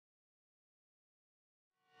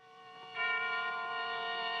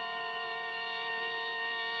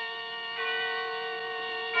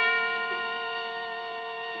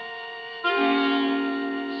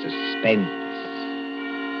Suspense.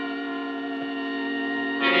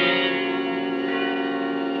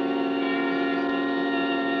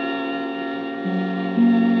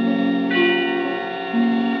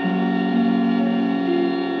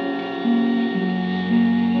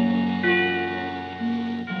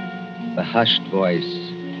 The hushed voice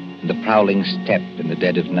and the prowling step in the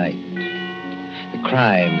dead of night. The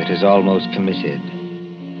crime that is almost committed.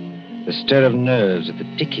 The stir of nerves at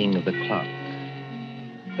the ticking of the clock.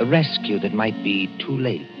 The rescue that might be too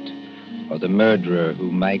late, or the murderer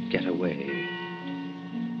who might get away.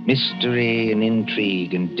 Mystery and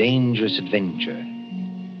intrigue and dangerous adventure.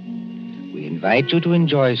 We invite you to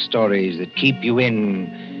enjoy stories that keep you in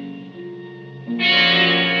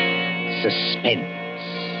suspense.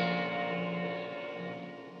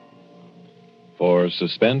 For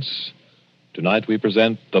Suspense, tonight we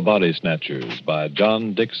present The Body Snatchers by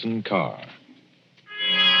John Dixon Carr.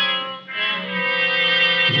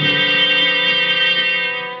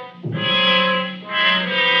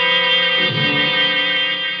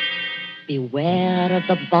 Beware of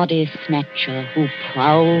the body snatcher who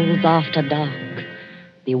prowls after dark.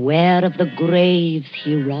 Beware of the graves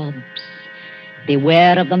he robs.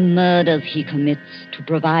 Beware of the murders he commits to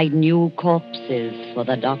provide new corpses for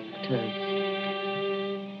the doctors.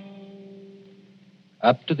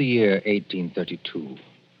 Up to the year 1832,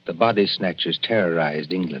 the body snatchers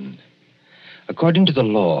terrorized England. According to the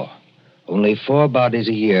law, only 4 bodies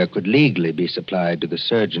a year could legally be supplied to the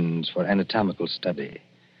surgeons for anatomical study.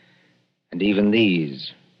 And even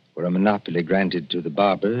these were a monopoly granted to the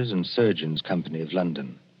Barbers and Surgeons Company of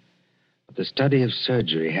London. But the study of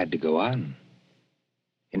surgery had to go on.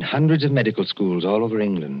 In hundreds of medical schools all over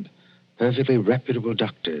England, perfectly reputable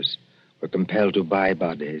doctors were compelled to buy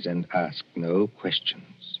bodies and ask no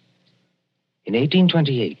questions. In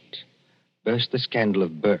 1828, burst the scandal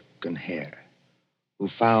of Burke and Hare, who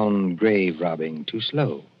found grave robbing too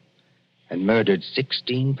slow and murdered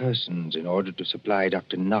 16 persons in order to supply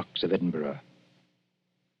Dr. Knox of Edinburgh.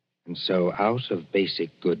 And so, out of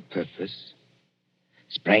basic good purpose,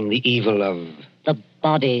 sprang the evil of the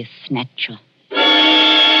body snatcher.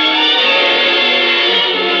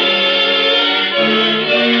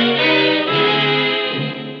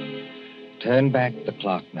 Turn back the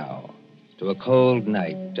clock now to a cold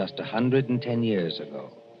night just 110 years ago.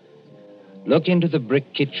 Look into the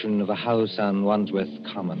brick kitchen of a house on Wandsworth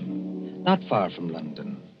Common, not far from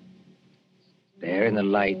London. There, in the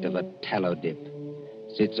light of a tallow dip,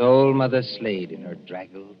 sits old Mother Slade in her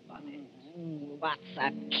draggled bonnet. What's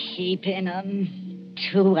a keeping 'em?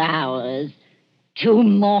 2 hours. 2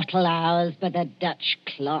 mortal hours by the Dutch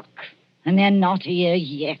clock. And they're not here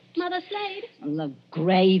yet. Mother Slade? The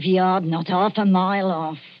graveyard not half a mile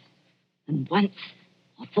off. And once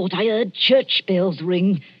I thought I heard church bells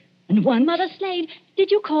ring. And once... Mother Slade,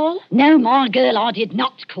 did you call? No, my girl, I did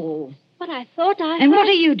not call. But I thought I And heard... what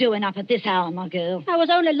are you doing up at this hour, my girl? I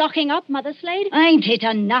was only locking up, Mother Slade. Ain't it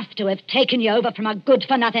enough to have taken you over from a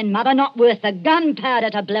good-for-nothing mother, not worth the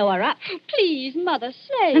gunpowder to blow her up? Please, Mother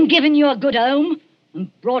Slade. And given you a good home?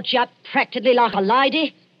 And brought you up practically like a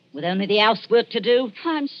lady? With only the housework to do?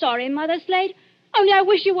 I'm sorry, Mother Slade. Only I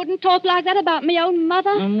wish you wouldn't talk like that about me own mother.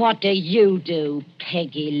 And what do you do,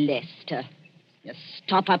 Peggy Lester? You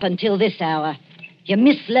stop up until this hour. You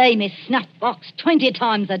mislay me snuff box 20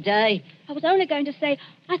 times a day. I was only going to say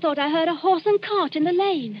I thought I heard a horse and cart in the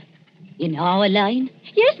lane. In our lane?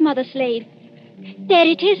 Yes, Mother Slade. There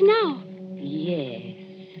it is now. Yes.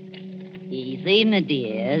 Easy, my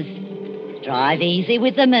dears. Drive easy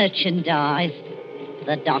with the merchandise.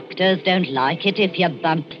 The doctors don't like it if you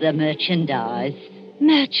bump the merchandise.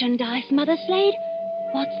 Merchandise, Mother Slade?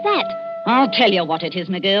 What's that? I'll tell you what it is,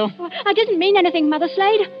 my girl. I didn't mean anything, Mother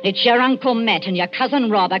Slade. It's your Uncle Matt and your cousin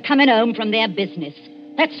Rob are coming home from their business.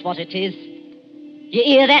 That's what it is. You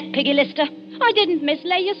hear that, Peggy Lister? I didn't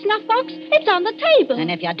mislay your snuff box. It's on the table. And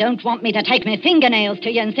if you don't want me to take my fingernails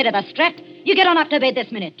to you instead of a strap, you get on up to bed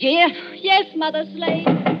this minute, do you? Yes, Mother Slade.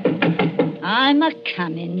 I'm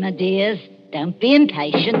a-coming, my dears. Don't be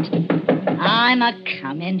impatient. I'm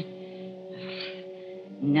a-coming.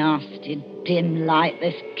 Nasty dim light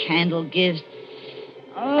this candle gives.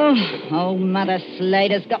 Oh, old Mother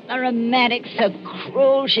Slade has got the rheumatics so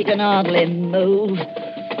cruel she can hardly move.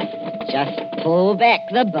 Just pull back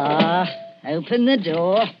the bar, open the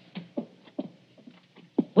door.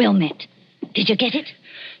 Well, Matt, did you get it?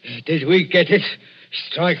 Did we get it?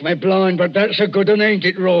 Strike me blind, but that's a good one, ain't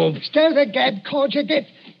it, Rob? Stir the gad, can't you?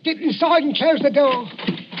 Get inside and close the door.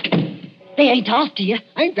 They ain't after you.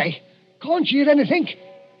 Ain't they? Can't you hear anything?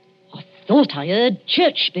 I thought I heard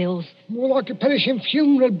church bells. More like a perishing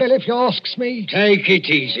funeral bell, if you asks me. Take it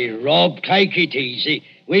easy, Rob. Take it easy.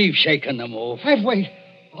 We've shaken them off. Have we?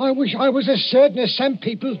 I wish I was as certain as some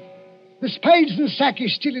people. The spades and sack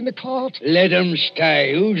is still in the cart. Let 'em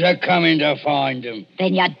stay. Who's a-coming to find 'em?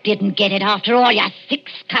 Then you didn't get it after all, you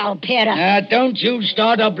thick-skull pair of... Now, don't you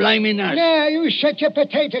start a-blaming us. Now, you shut your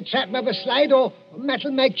potato trap, Mother Slade, or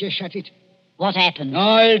Matt'll make you shut it. What happened?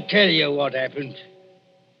 I'll tell you what happened.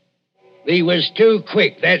 We was too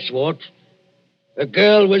quick, that's what. The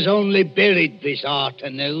girl was only buried this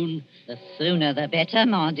afternoon. The sooner the better,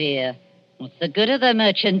 my dear. What's the good of the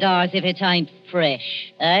merchandise if it ain't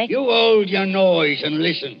fresh, eh? You hold your noise and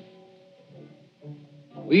listen.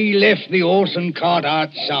 We left the horse and cart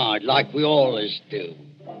outside, like we always do.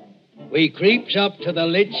 We creeps up to the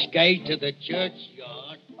lich gate of the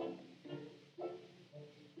churchyard.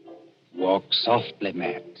 Walk softly,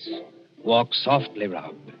 Matt. Walk softly,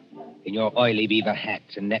 Rob, in your oily beaver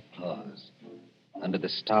hats and neckcloths, under the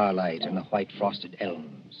starlight and the white frosted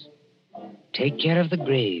elms. Take care of the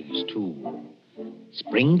graves, too.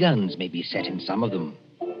 Spring guns may be set in some of them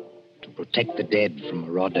to protect the dead from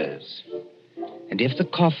marauders. And if the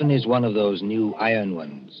coffin is one of those new iron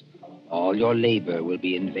ones, all your labor will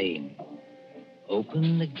be in vain.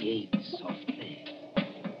 Open the gates softly.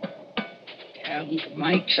 Don't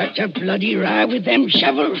make such a bloody row with them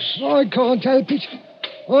shovels. I can't help it.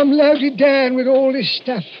 I'm loaded down with all this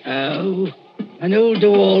stuff. Oh, and who'll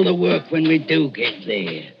do all the work when we do get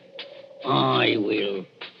there? I will.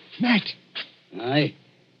 Matt, Aye?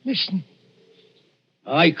 listen.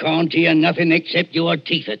 I can't hear nothing except your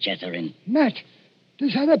teeth are chattering. Matt,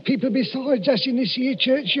 there's other people besides us in this here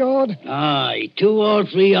churchyard. Aye, 200 or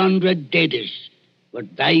 300 deaders.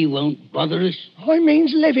 But they won't bother us. I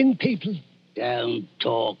means living people. Don't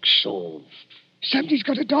talk soft. Somebody's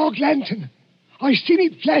got a dark lantern. I seen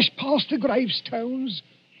it flash past the gravestones.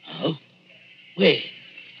 Oh? Where?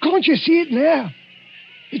 Can't you see it now?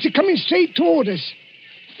 It's a-coming straight toward us.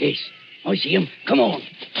 Yes, I see him. Come on.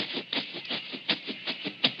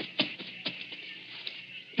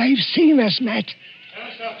 They've seen us, Matt.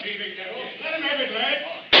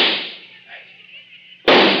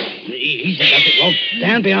 Easy, does it, Rob.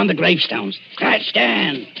 Down beyond the gravestones. Crouch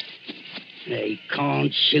down. They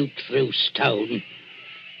can't shoot through stone.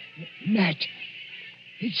 Matt,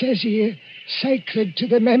 it says here, sacred to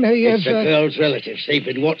the memory It's of... the girl's relatives. They've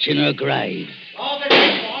been watching her grave. All the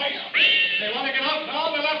great boys. They want to get up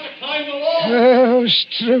now, they'll have to climb the wall. Oh,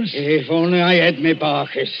 Struth. If only I had me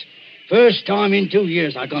Barkers. First time in 2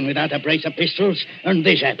 years I've gone without a brace of pistols, and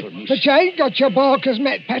this happens. But you ain't got your barkers,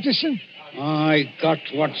 Matt Patterson. I got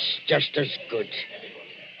what's just as good.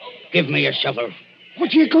 Give me a shovel.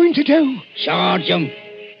 What are you going to do? Charge 'em.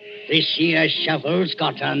 This here shovel's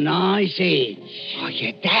got a nice edge. Oh,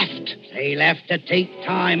 you daft. They'll have to take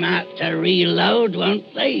time out to reload, won't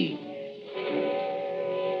they?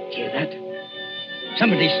 Hear that?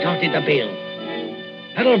 Somebody started the bell.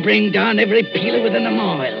 That'll bring down every peeler within a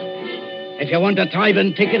mile. If you want a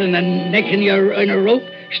tithing ticket and a neck in a rope,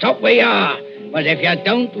 stop where you are. But if you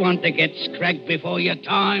don't want to get scragged before your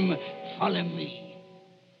time, follow me.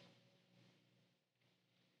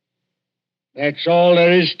 That's all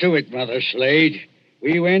there is to it, Mother Slade.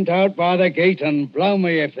 We went out by the gate, and blow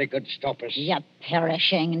me if they could stop us. You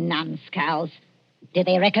perishing numbskulls. Did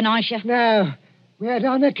they recognize you? No, we had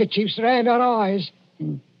our neckerchiefs around our eyes.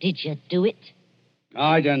 And did you do it?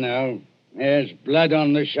 I don't know. There's blood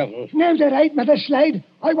on the shovel. No, there ain't, Mother Slade.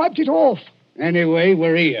 I wiped it off. Anyway,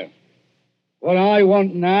 we're here. What I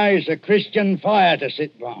want now is a Christian fire to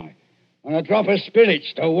sit by, and a drop of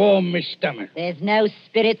spirits to warm my stomach. There's no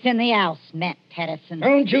spirits in the house, Matt Patterson.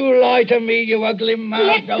 Don't you lie to me, you ugly mouth.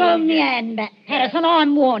 Let go of me hand, Matt Patterson.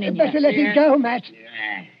 I'm warning Better you. let it go, Matt.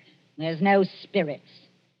 There's no spirits.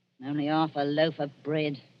 Only half a loaf of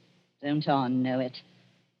bread. Don't I know it?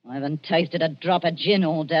 I haven't tasted a drop of gin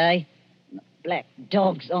all day. And the black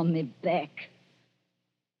dog's on me back.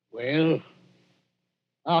 Well?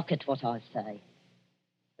 Hark at what I say.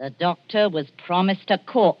 The doctor was promised a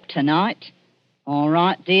corpse tonight. All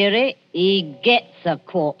right, dearie, he gets a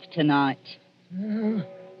corpse tonight. Oh,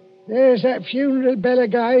 there's that funeral bell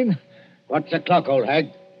again. What's the clock, old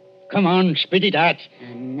hag? Come on, spit it out.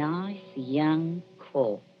 A nice young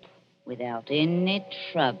corpse without any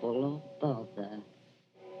trouble or bother.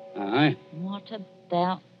 Aye? What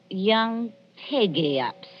about young Peggy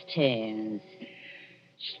upstairs?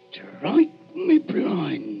 Strike me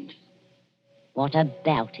blind. What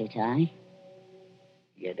about it, eh?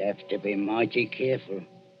 You'd have to be mighty careful.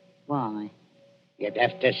 Why? You'd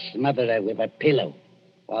have to smother her with a pillow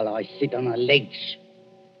while I sit on her legs.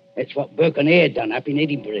 That's what Burke and Hare done up in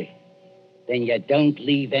Edinburgh. Then you don't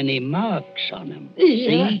leave any marks on them.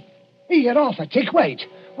 Here. See? Here, off a tick, wait.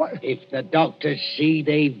 What? If the doctors see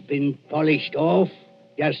they've been polished off,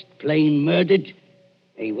 just plain murdered,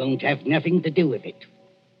 they won't have nothing to do with it.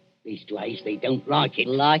 Leastwise, they don't like it.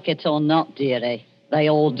 Like it or not, dearie, they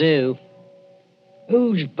all do.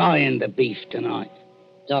 Who's buying the beef tonight?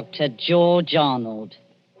 Dr. George Arnold.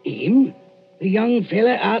 Him? The young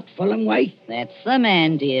fella out Fulham way? That's the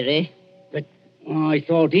man, dearie. But I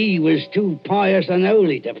thought he was too pious and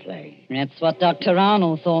holy to play. That's what Dr.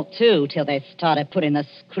 Arnold thought, too, till they started putting the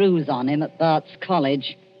screws on him at Bart's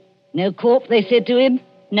College. No corp, they said to him,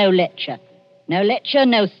 no lecture. No lecture,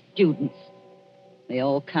 no students. It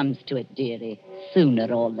all comes to it, dearie,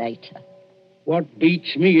 sooner or later. What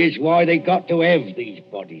beats me is why they got to have these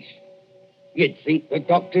bodies. You'd think the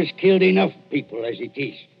doctors killed enough people as it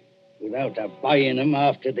is, without buying them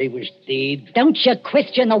after they was dead. Don't you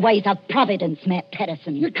question the ways of Providence, Matt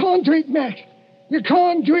Patterson. You can't do it, Matt. You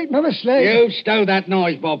can't do it, Mother Slade. You stow that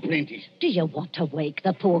noise, Bob Prentice. Do you want to wake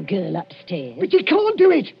the poor girl upstairs? But you can't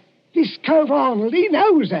do it. This cove Arnold, he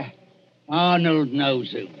knows her. Arnold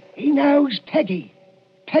knows who. He knows Peggy.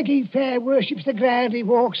 Peggy fair worships the ground he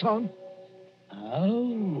walks on.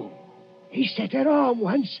 Oh. He set her arm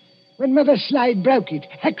once when Mother Slade broke it,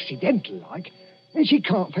 accidental-like, and she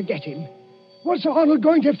can't forget him. What's Arnold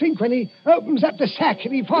going to think when he opens up the sack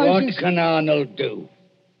and he finds What his... can Arnold do?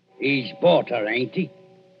 He's bought her, ain't he?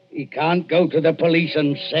 He can't go to the police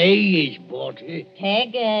and say he's bought her.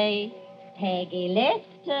 Peggy. Peggy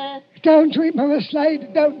Lester. Don't do it, Mother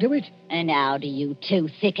Slade. Don't do it. And how do you two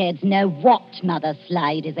thickheads know what Mother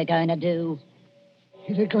Slade is going to do?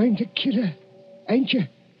 You're going to kill her, ain't you?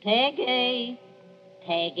 Peggy.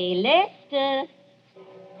 Peggy Lester.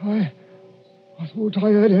 I thought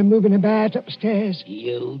I heard her moving about upstairs.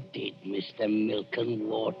 You did, Mr. Milk and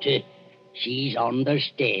Water. She's on the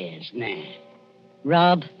stairs now.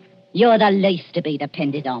 Rob, you're the least to be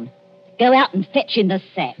depended on. Go out and fetch in the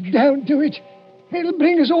sack. Don't do it. It'll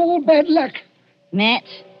bring us all bad luck. Matt,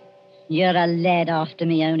 you're a lad after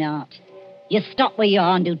me own heart. You stop where you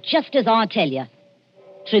are and do just as I tell you.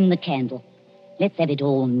 Trim the candle. Let's have it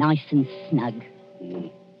all nice and snug.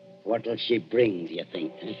 What'll she bring, do you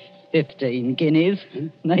think? Huh? 15 guineas.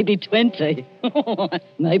 Maybe 20.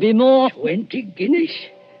 Maybe more. 20 guineas?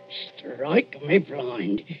 Strike me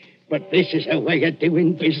blind. But this is a way of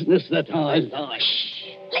doing business that I like. Shh.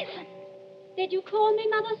 Listen. Did you call me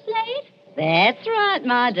Mother Slade? That's right,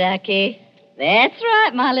 my ducky. That's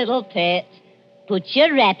right, my little pet. Put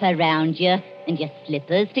your wrap around you and your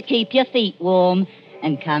slippers to keep your feet warm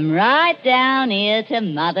and come right down here to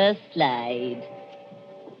Mother Slade.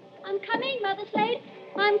 I'm coming, Mother Slade.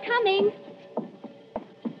 I'm coming.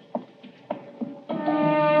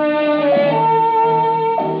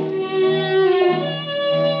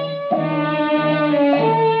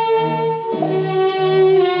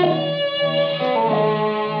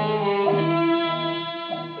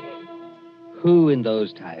 Who in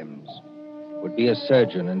those times would be a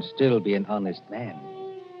surgeon and still be an honest man?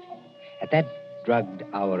 At that drugged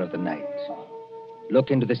hour of the night,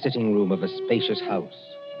 look into the sitting room of a spacious house.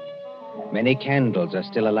 Many candles are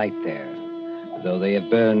still alight there, though they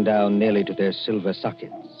have burned down nearly to their silver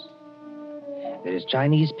sockets. There is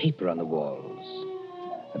Chinese paper on the walls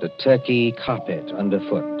and a turkey carpet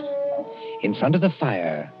underfoot. In front of the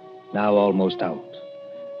fire, now almost out,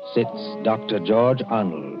 sits Dr. George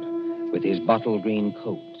Arnold with his bottle green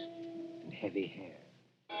coat and heavy hair.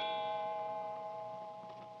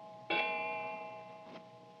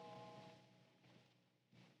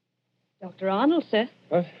 Dr. Arnold, sir.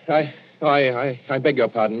 I beg your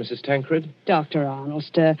pardon, Mrs. Tancred. Dr. Arnold,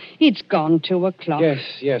 sir. It's gone 2 o'clock.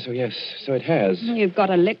 Yes, so it has. You've got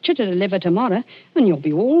a lecture to deliver tomorrow, and you'll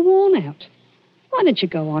be all worn out. Why don't you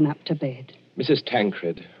go on up to bed? Mrs.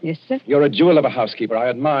 Tancred. Yes, sir? You're a jewel of a housekeeper. I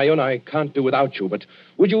admire you, and I can't do without you, but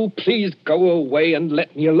would you please go away and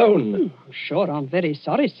let me alone? Sure, I'm very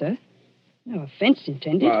sorry, sir. No offense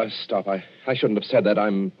intended. Stop. I shouldn't have said that.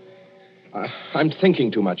 I'm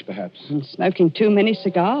thinking too much, perhaps. And smoking too many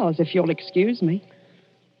cigars, if you'll excuse me.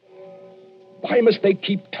 Why must they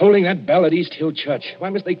keep tolling that bell at East Hill Church? Why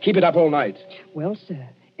must they keep it up all night? Well, sir,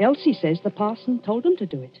 Elsie says the parson told them to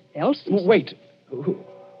do it. Elsie. Wait.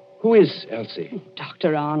 Who is Elsie?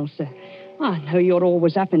 Dr. Arnold, sir. I know you're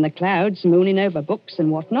always up in the clouds, mooning over books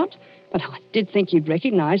and whatnot, but I did think you'd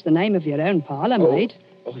recognize the name of your own parlour maid.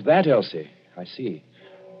 Oh, that Elsie. I see.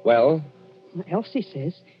 Well? Elsie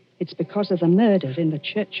says it's because of the murder in the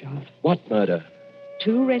churchyard. What murder?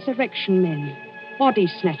 2 resurrection men. Body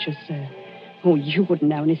Snatchers, sir. Oh, you wouldn't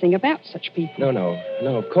know anything about such people.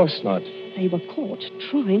 No, of course not. They were caught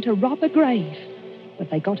trying to rob a grave,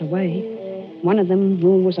 but they got away. One of them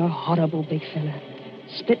was a horrible big fella.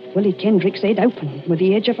 split Willie Kendrick's head open with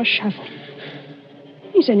the edge of a shovel.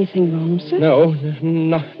 Is anything wrong, sir? No,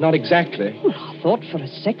 not exactly. Well, I thought for a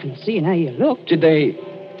second, seeing how you looked. Did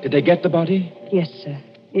they get the body? Yes, sir.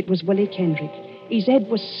 It was Willie Kendrick. His head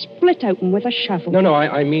was split open with a shovel. No,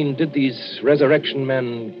 I mean, did these resurrection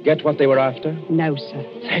men get what they were after? No, sir.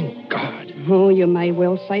 Thank God. Oh, you may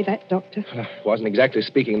well say that, Doctor. I wasn't exactly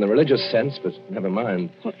speaking in the religious sense, but never mind.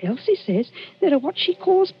 Well, Elsie says there are what she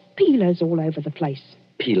calls peelers all over the place.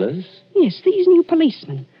 Peelers? Yes, these new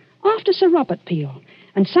policemen. After Sir Robert Peel.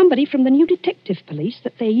 And somebody from the new detective police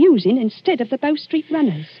that they're using instead of the Bow Street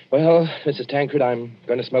runners. Well, Mrs. Tancred, I'm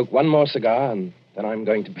going to smoke one more cigar, and then I'm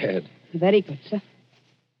going to bed. Very good, sir.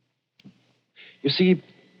 You see,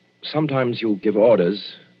 sometimes you give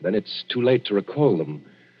orders, then it's too late to recall them.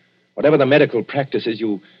 Whatever the medical practice is,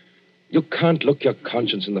 you can't look your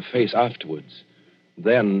conscience in the face afterwards.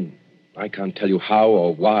 Then, I can't tell you how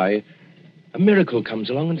or why, a miracle comes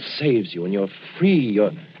along and saves you, and you're free,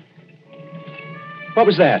 What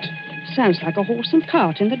was that? Sounds like a horse and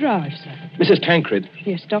cart in the drive, sir. Mrs. Tancred.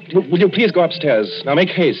 Yes, Doctor? Will you please go upstairs? Now, make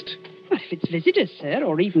haste. Well, if it's visitors, sir,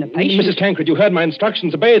 or even a patient... Mrs. Tancred, you heard my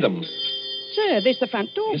instructions. Obey them. Sir, there's the front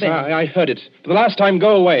door Yes, bell. I heard it. For the last time,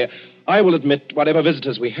 go away. I will admit whatever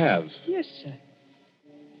visitors we have. Yes, sir.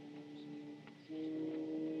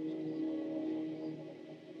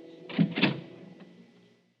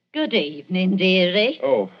 Good evening, dearie.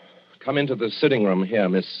 Oh, come into the sitting room here,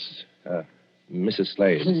 Mrs.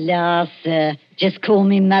 Slade. La, sir. Just call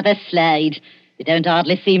me Mother Slade. You don't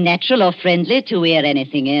hardly seem natural or friendly to hear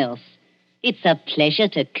anything else. It's a pleasure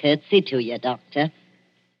to curtsy to you, Doctor.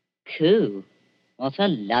 Coo. What a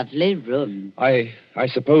lovely room. I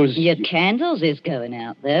suppose... Your candles is going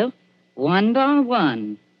out, though. One by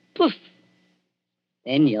one. Poof.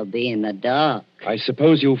 Then you'll be in the dark. I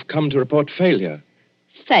suppose you've come to report failure.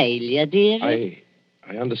 Failure, dearie?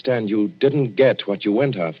 I understand you didn't get what you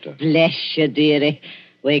went after. Bless you, dearie.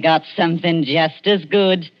 We got something just as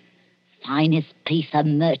good. Finest piece of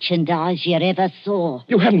merchandise you ever saw.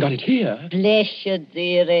 You haven't got it here. Bless you,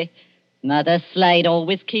 dearie. Mother Slade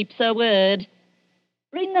always keeps her word.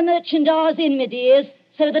 Bring the merchandise in, my dears,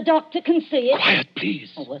 so the doctor can see it. Quiet,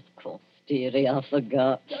 please. Oh, of course, dearie, I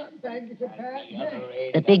forgot. Thank you,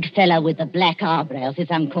 Pat. The big fellow with the black eyebrows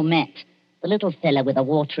is Uncle Matt. The little fellow with the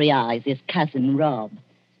watery eyes is Cousin Rob.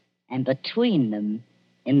 And between them,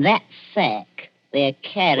 in that sack, they're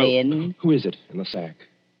carrying... Well, who is it in the sack?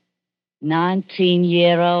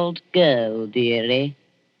 19-year-old girl, dearie.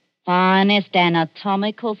 Finest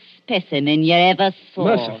anatomical specimen you ever saw.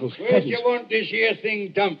 Merciful Where do you want this here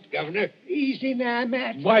thing dumped, Governor? Easy now,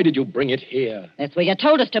 Matt. Why did you bring it here? That's where you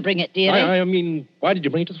told us to bring it, dearie. I mean, why did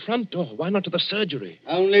you bring it to the front door? Why not to the surgery?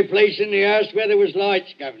 Only place in the house where there was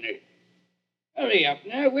lights, Governor. Hurry up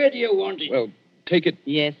now. Where do you want it? Well, take it...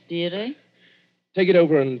 Yes, dearie? Take it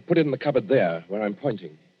over and put it in the cupboard there, where I'm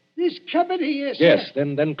pointing. This cupboard here, sir. Yes,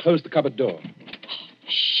 then close the cupboard door.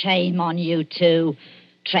 Shame on you two.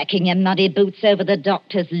 Tracking your muddy boots over the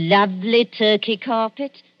doctor's lovely turkey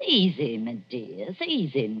carpet. Easy, my dears,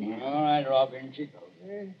 easy now. All right, Robin. She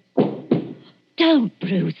goes. Don't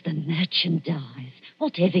bruise the merchandise.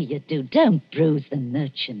 Whatever you do, don't bruise the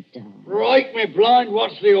merchandise. Right, me blind.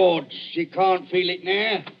 What's the odds? She can't feel it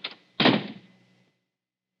now.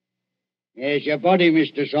 There's your body,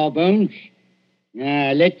 Mr. Sawbones.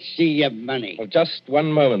 Now, let's see your money. Well, just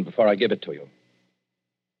one moment before I give it to you.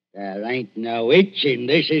 There ain't no itch in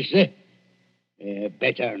this, is there?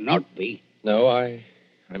 Better not be. No, I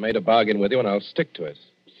made a bargain with you, and I'll stick to it.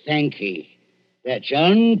 Thank ye. That's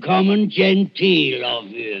uncommon genteel of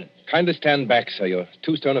you. Kindly stand back, sir. You're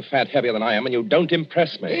 2 stone of fat heavier than I am, and you don't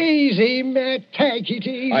impress me. Easy, Matt. Take it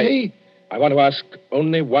easy. I want to ask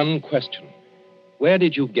only one question. Where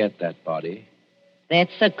did you get that body?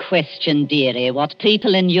 That's a question, dearie, what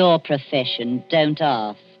people in your profession don't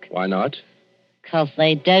ask. Why not? 'Cause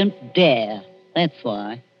they don't dare. That's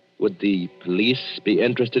why. Would the police be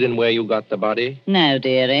interested in where you got the body? No,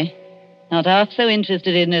 dearie. Not half so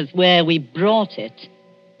interested in as where we brought it.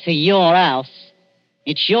 To your house.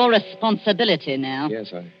 It's your responsibility now.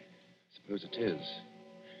 Yes, I suppose it is.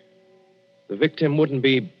 The victim wouldn't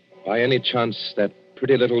be, by any chance, that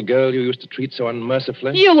pretty little girl you used to treat so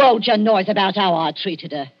unmercifully? You hold your noise about how I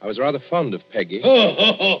treated her. I was rather fond of Peggy.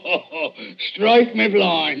 Strike me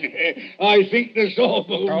blind. I think the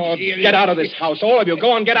Sawbones... Oh, get out of this house, all of you.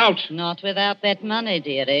 Go on, get out. Not without that money,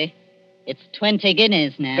 dearie. It's 20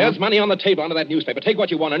 guineas now. There's money on the table under that newspaper. Take what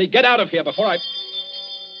you want, and get out of here before I...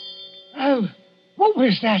 Oh, what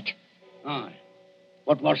was that? Aye.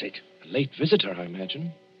 What was it? A late visitor, I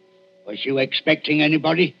imagine. Was you expecting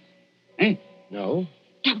anybody? Eh? No.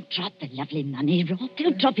 Don't drop the lovely money, Rob.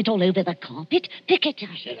 Don't drop it all over the carpet. Pick it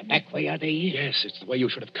up. So the back way are these? Yes, it's the way you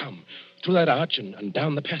should have come. Through that arch and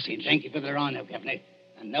down the passage. Thank you for the rhino, Governor.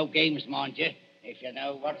 And no games, mind you, if you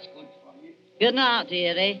know what's good for you. Good night,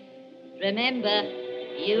 dearie. Remember,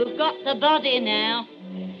 you've got the body now.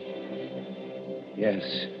 Yes.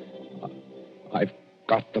 I've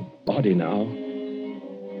got the body now.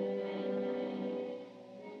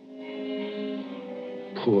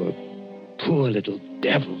 Poor little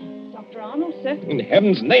devil. Dr. Arnold, sir. In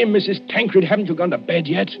heaven's name, Mrs. Tancred, haven't you gone to bed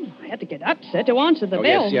yet? I had to get up, sir, to answer the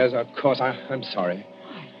bell. Yes, of course. I'm sorry.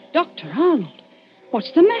 Dr. Arnold,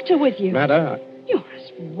 what's the matter with you? Matter? You're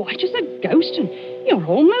as white as a ghost, and you're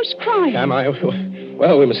almost crying. Am I?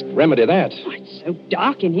 Well, we must remedy that. Oh, it's so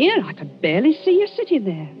dark in here, I could barely see you sitting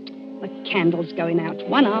there. The candles going out,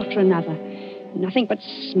 one after another. Nothing but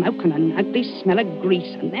smoke and an ugly smell of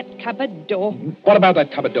grease, and that cupboard door. What about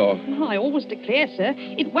that cupboard door? I always declare, sir,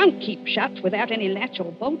 it won't keep shut without any latch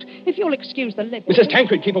or bolt, if you'll excuse the liberty. Mrs.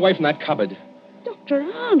 Tancred, keep away from that cupboard. Dr.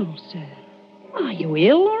 Arnold, sir. Are you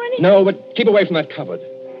ill or anything? No, but keep away from that cupboard.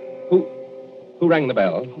 Who rang the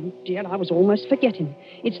bell? Oh, dear, I was almost forgetting.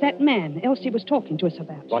 It's that man Elsie was talking to us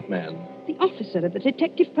about. What man? The officer of the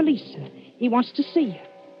detective police, sir. He wants to see you.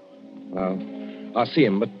 Well, I'll see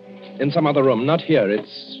him, but in some other room, not here.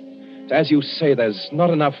 It's as you say, there's not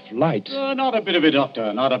enough light. Not a bit of it,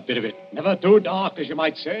 Doctor, not a bit of it. Never too dark, as you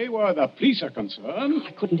might say, where the police are concerned.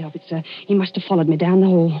 I couldn't help it, sir. He must have followed me down the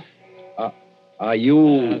hall. Are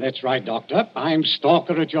you... That's right, Doctor. I'm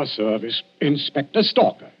Stalker at your service. Inspector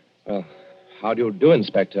Stalker. Well, how do you do,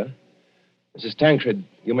 Inspector? Mrs. Tancred,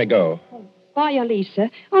 you may go. By your leave, sir.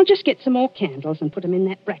 I'll just get some more candles and put them in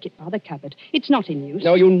that bracket by the cupboard. It's not in use.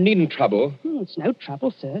 No, you needn't trouble. It's no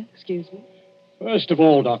trouble, sir. Excuse me. First of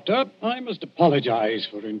all, Doctor, I must apologize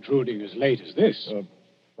for intruding as late as this.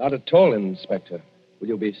 Not at all, Inspector. Will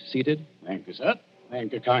you be seated? Thank you, sir.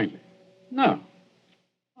 Thank you kindly. Now,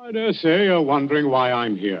 I dare say you're wondering why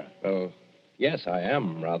I'm here. Oh, yes, I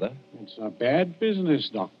am, rather. It's a bad business,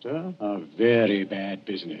 Doctor. A very bad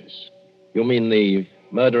business. You mean the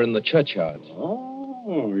murder in the churchyard?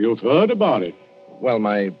 Oh, you've heard about it. Well,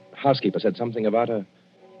 my housekeeper said something about a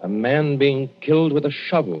man being killed with a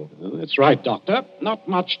shovel. Well, that's right, Doctor. Not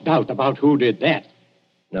much doubt about who did that.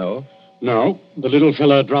 No? No, the little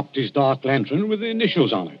fella dropped his dark lantern with the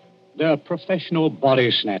initials on it. They're professional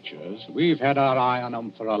body snatchers. We've had our eye on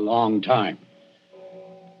them for a long time.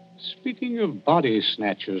 Speaking of body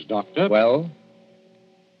snatchers, Doctor... Well?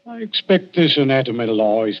 I expect this anatomy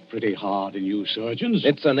law is pretty hard on you surgeons.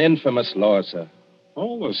 It's an infamous law, sir.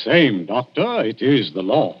 All the same, Doctor, it is the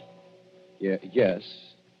law. Yes.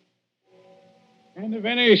 And if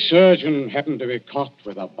any surgeon happened to be caught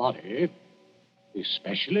with a body,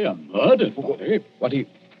 especially a murdered body...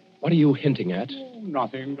 What are you hinting at? Oh,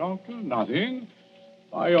 nothing, Doctor, nothing.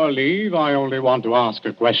 By your leave, I only want to ask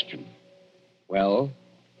a question. Well?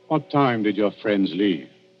 What time did your friends leave?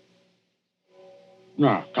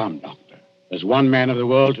 Now, come, Doctor. As one man of the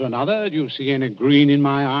world to another, do you see any green in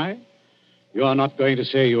my eye? You are not going to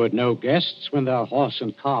say you had no guests when their horse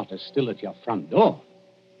and cart are still at your front door.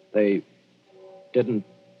 They didn't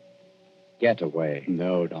get away.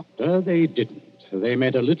 No, Doctor, they didn't. They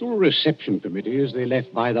made a little reception committee as they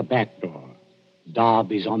left by the back door.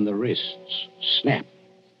 Darbies on the wrists. Snap.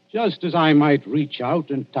 Just as I might reach out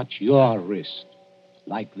and touch your wrist.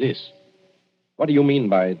 Like this. What do you mean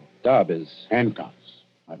by darbies? Handcuffs.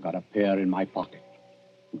 I've got a pair in my pocket.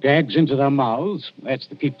 Gags into their mouths. That's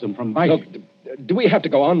to keep them from biting. Look, do we have to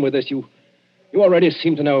go on with this? You already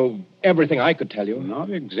seem to know everything I could tell you. Not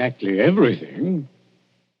exactly everything.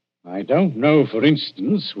 I don't know, for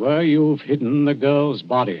instance, where you've hidden the girl's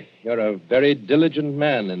body. You're a very diligent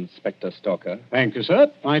man, Inspector Stalker. Thank you,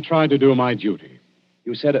 sir. I try to do my duty.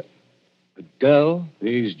 You said a girl?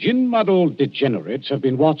 These gin-muddled degenerates have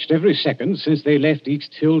been watched every second since they left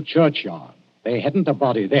East Hill Churchyard. They hadn't a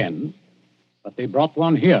body then, but they brought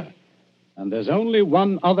one here. And there's only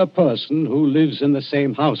one other person who lives in the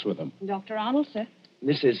same house with them. Dr. Arnold, sir.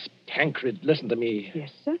 Mrs. Tancred, listen to me. Yes,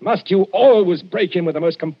 sir. Must you always break in with the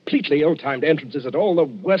most completely ill-timed entrances at all the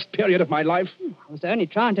worst period of my life? I was only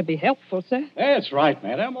trying to be helpful, sir. That's right,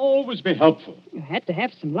 madam. Always be helpful. You had to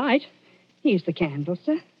have some light. Here's the candles,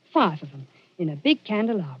 sir. 5 of them, in a big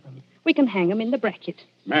candelabrum. We can hang them in the bracket.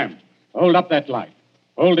 Ma'am, hold up that light.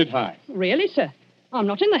 Hold it high. Really, sir? I'm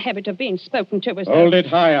not in the habit of being spoken to as Hold it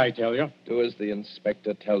high, I tell you. Do as the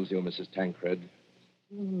inspector tells you, Mrs. Tancred.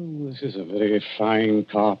 This is a very fine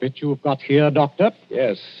carpet you've got here, Doctor.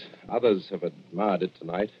 Yes, others have admired it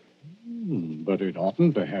tonight. But it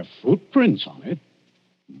oughtn't to have footprints on it.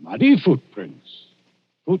 Muddy footprints.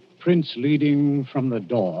 Footprints leading from the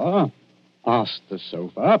door, past the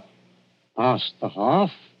sofa, past the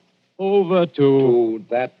hearth, over To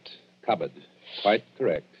that cupboard. Quite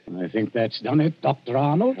correct. I think that's done it, Dr.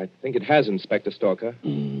 Arnold. I think it has, Inspector Stalker.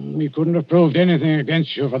 We couldn't have proved anything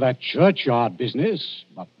against you for that churchyard business,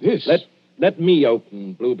 but this... Let me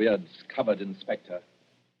open Bluebeard's cupboard, Inspector.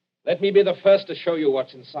 Let me be the first to show you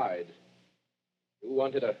what's inside. You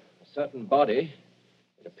wanted a certain body.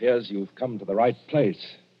 It appears you've come to the right place.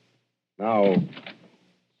 Now,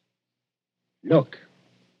 look.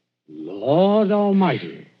 Lord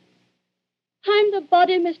Almighty. I'm the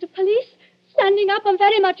body, Mr. Police. Standing up, I'm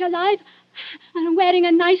very much alive. And I'm wearing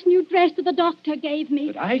a nice new dress that the doctor gave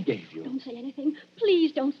me. But I gave you. Don't say anything.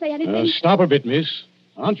 Please don't say anything. Stop a bit, miss.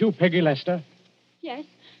 Aren't you Peggy Lester? Yes.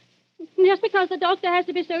 Just because the doctor has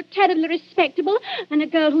to be so terribly respectable and a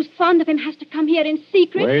girl who's fond of him has to come here in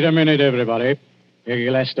secret. Wait a minute, everybody. Peggy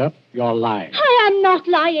Lester, you're lying. I am not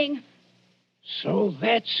lying. So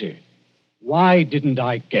that's it. Why didn't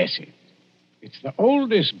I guess it? It's the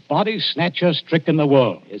oldest body snatchers trick in the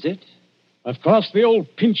world. Is it? Of course, the old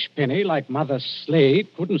pinch penny like Mother Slade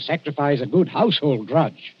couldn't sacrifice a good household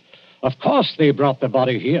grudge. Of course they brought the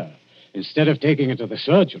body here, instead of taking it to the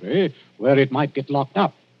surgery, where it might get locked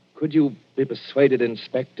up. Could you be persuaded,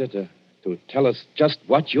 Inspector, to tell us just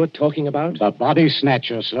what you're talking about? The body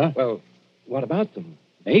snatchers, sir. Well, what about them?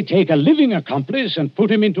 They take a living accomplice and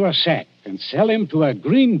put him into a sack and sell him to a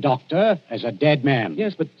green doctor as a dead man.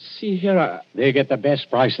 Yes, but see here, They get the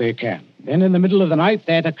best price they can. Then in the middle of the night,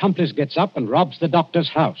 that accomplice gets up and robs the doctor's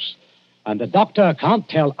house. And the doctor can't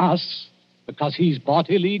tell us because he's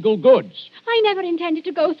bought illegal goods. I never intended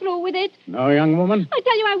to go through with it. No, young woman? I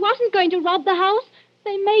tell you, I wasn't going to rob the house.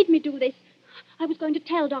 They made me do this. I was going to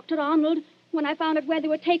tell Dr. Arnold. When I found out where they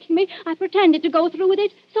were taking me, I pretended to go through with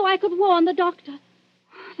it so I could warn the doctor.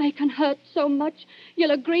 They can hurt so much,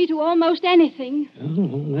 you'll agree to almost anything.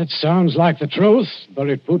 Oh, that sounds like the truth, but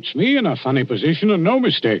it puts me in a funny position and no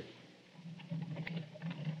mistake.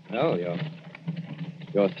 well,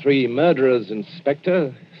 your three murderers,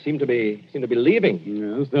 Inspector, seem to be leaving.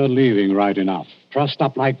 Yes, they're leaving right enough. Trussed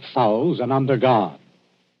up like fowls and under guard.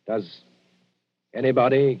 Does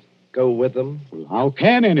anybody go with them? Well, how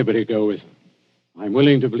can anybody go with them? I'm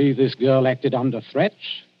willing to believe this girl acted under threats.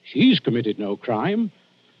 She's committed no crime.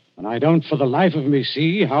 And I don't for the life of me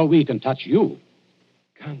see how we can touch you.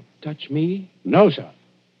 Can't touch me? No, sir.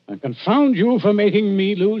 And confound you for making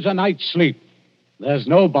me lose a night's sleep. There's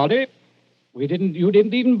no body. You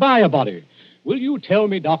didn't even buy a body. Will you tell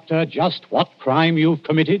me, Doctor, just what crime you've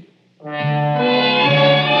committed?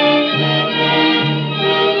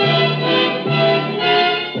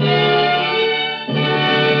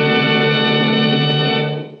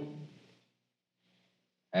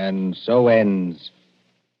 And so ends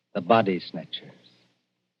The Body Snatchers,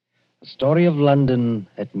 a story of London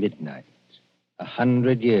at midnight,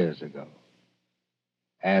 100 years ago.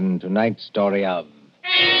 And tonight's story of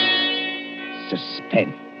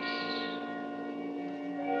Suspense.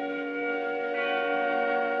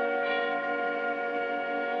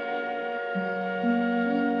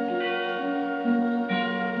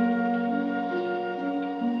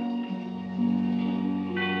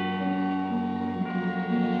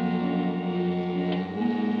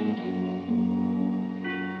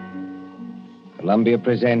 Columbia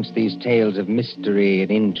presents these tales of mystery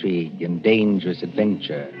and intrigue and dangerous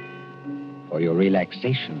adventure for your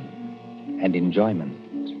relaxation and enjoyment.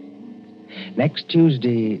 Next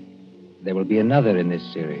Tuesday, there will be another in this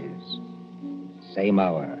series. Same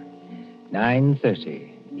hour, 9:30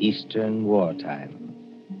 Eastern Wartime.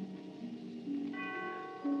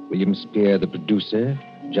 William Spear, the producer,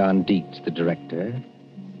 John Dietz, the director,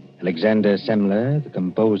 Alexander Semler, the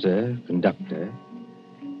composer, conductor,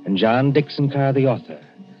 and John Dixon Carr, the author,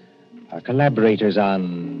 are collaborators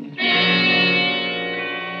on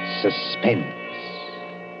Suspense.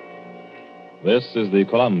 This is the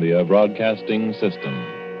Columbia Broadcasting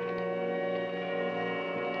System.